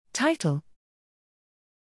Title: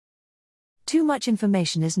 Too much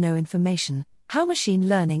information is no information: How machine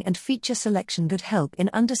learning and feature selection could help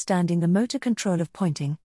in understanding the motor control of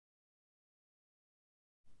pointing.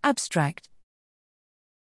 Abstract.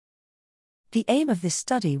 The aim of this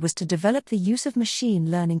study was to develop the use of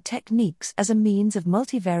machine learning techniques as a means of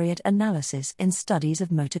multivariate analysis in studies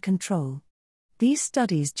of motor control. These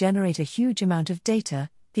studies generate a huge amount of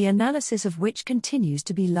data, the analysis of which continues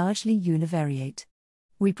to be largely univariate.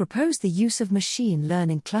 We propose the use of machine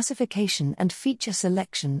learning classification and feature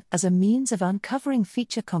selection as a means of uncovering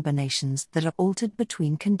feature combinations that are altered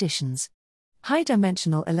between conditions.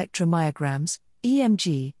 High-dimensional electromyograms,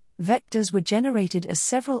 EMG, vectors were generated as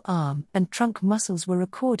several arm and trunk muscles were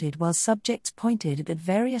recorded while subjects pointed at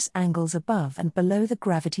various angles above and below the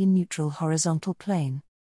gravity-neutral horizontal plane.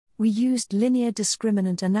 We used linear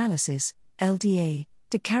discriminant analysis, LDA,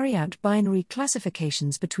 to carry out binary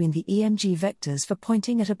classifications between the EMG vectors for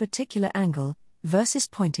pointing at a particular angle versus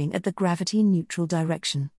pointing at the gravity-neutral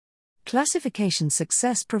direction. Classification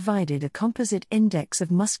success provided a composite index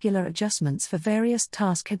of muscular adjustments for various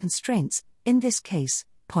task constraints, in this case,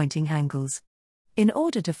 pointing angles. In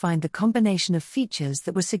order to find the combination of features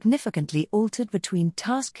that were significantly altered between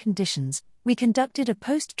task conditions, we conducted a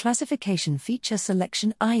post-classification feature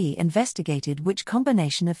selection, i.e., investigated which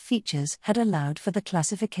combination of features had allowed for the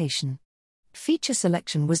classification. Feature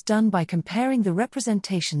selection was done by comparing the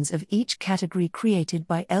representations of each category created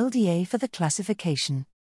by LDA for the classification.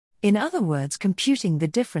 In other words, computing the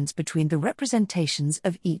difference between the representations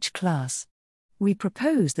of each class. We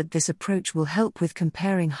propose that this approach will help with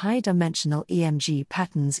comparing high-dimensional EMG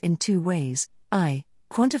patterns in two ways: I.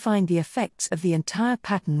 Quantifying the effects of the entire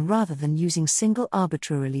pattern rather than using single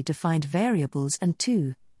arbitrarily defined variables, and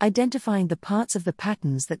 2. Identifying the parts of the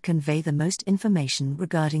patterns that convey the most information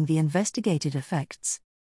regarding the investigated effects.